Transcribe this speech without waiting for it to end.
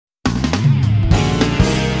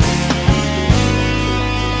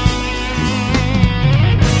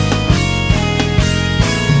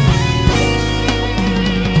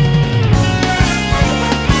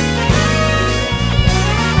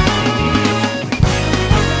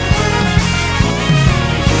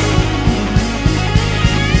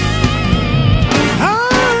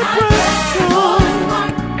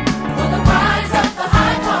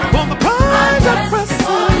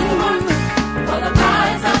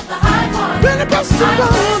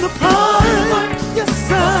the prize.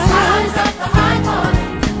 Yes, I rise up the high calling.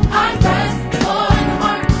 I press towards the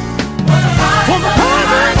mark. For the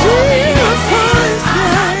prize of Jesus Christ,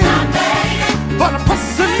 yeah. But I'm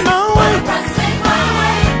pressing my way.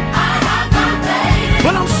 I have not made it.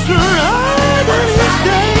 But I'm sure I will each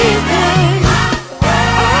day.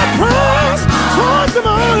 I press towards the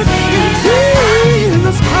mark in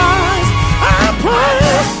Jesus Christ. I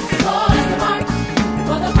press towards the mark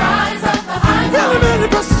for the prize of the high calling. Really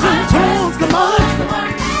pressing towards the mark for the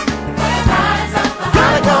prize of the high calling.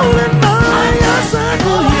 Got a goal in mind, yes I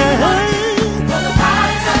do, yeah. For the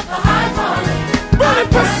prize of the high calling. Really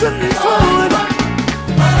pressing forward.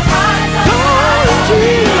 For the prize of the high calling.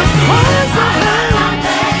 Jesus Christ I am.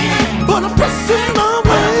 But I'm pressing my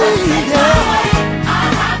way, yeah. I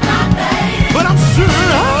have not made it. But I'm sure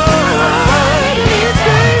each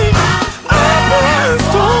day I press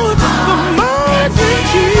towards the mark in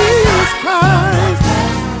Jesus Christ.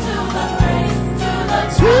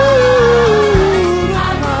 To the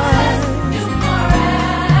prize.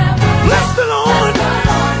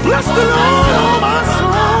 Bless the Lord, oh my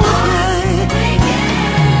soul, yeah.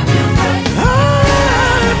 I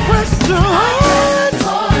press towards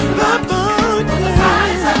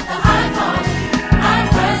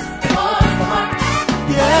the mark,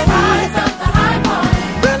 yeah.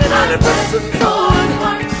 Really pressing forward,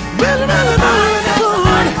 really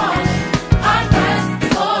forward.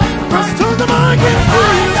 Press towards the mark in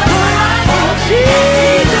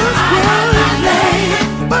Jesus Christ,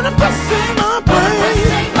 yeah. But I'm pressing my way.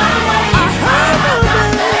 I have no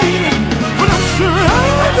way, but I'm sure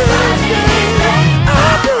I'll be there. I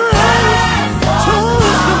press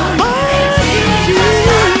towards the mark in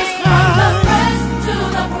Jesus Christ. To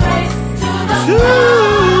the praise, to the praise.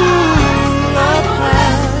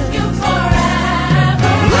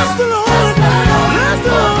 Bless the Lord, bless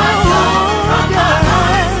the Lord, yeah.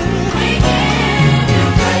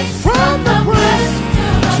 From the praise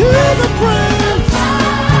to the praise.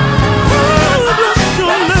 Oh, bless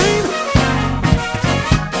your name.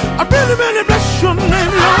 I really bless your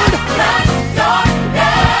name, Lord.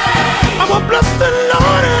 I will bless the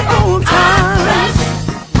Lord at all times.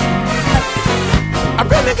 I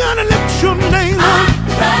really gotta lift your name, Lord.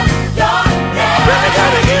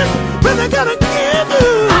 Really gotta give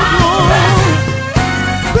you glory.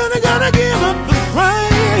 Really gotta give up the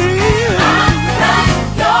praise.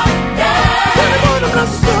 Really wanna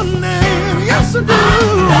bless your name, yes I do.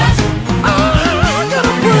 I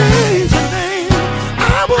gotta praise your name.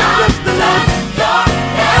 I will bless the Lord.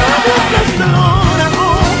 I will bless the Lord at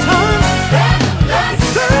all times.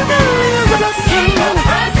 There is a blessing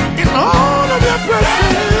in all of your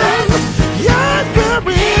presence. Yes, there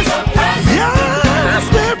is. Yes,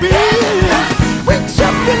 there is. Reach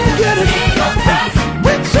up and get it.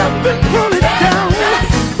 Reach up and pull it down.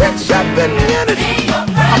 Reach up and get it.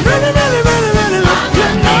 I'm really looking at it.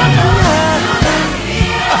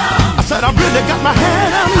 I said I really got my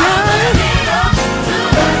hand out, yeah.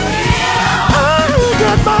 I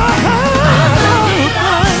got my hand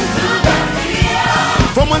out.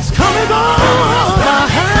 From whence cometh all my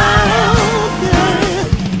help,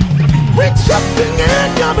 yeah. Reach up and get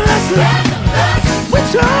your blessing.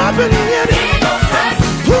 Reach up and get it.